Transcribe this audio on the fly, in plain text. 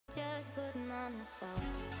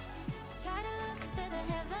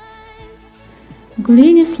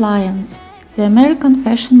Glynnis Lyons. The American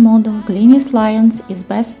fashion model Glynnis Lyons is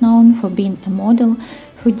best known for being a model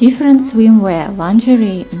for different swimwear,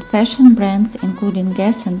 lingerie, and fashion brands including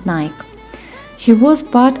Guess and Nike. She was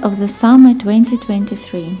part of the Summer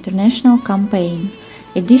 2023 international campaign.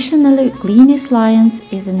 Additionally, Glynnis Lyons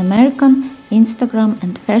is an American Instagram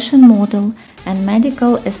and fashion model and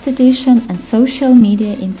medical esthetician and social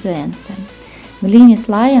media influencer. Glynnis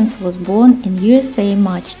Lyons was born in USA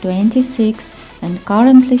March 26 and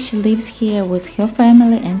currently she lives here with her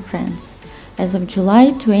family and friends. As of July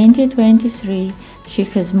 2023, she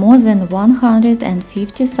has more than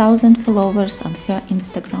 150,000 followers on her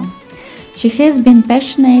Instagram. She has been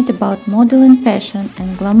passionate about modeling, fashion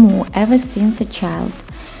and glamour ever since a child.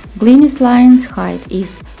 Glynnis Lyons' height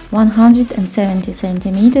is 170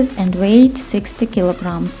 centimeters and weight 60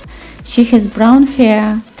 kilograms. She has brown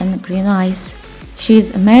hair and green eyes. She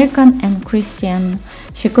is American and Christian.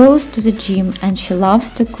 She goes to the gym and she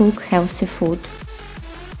loves to cook healthy food.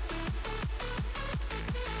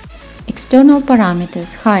 External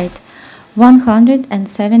parameters: height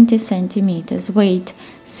 170 centimeters, weight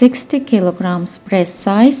 60 kilograms, breast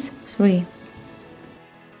size 3.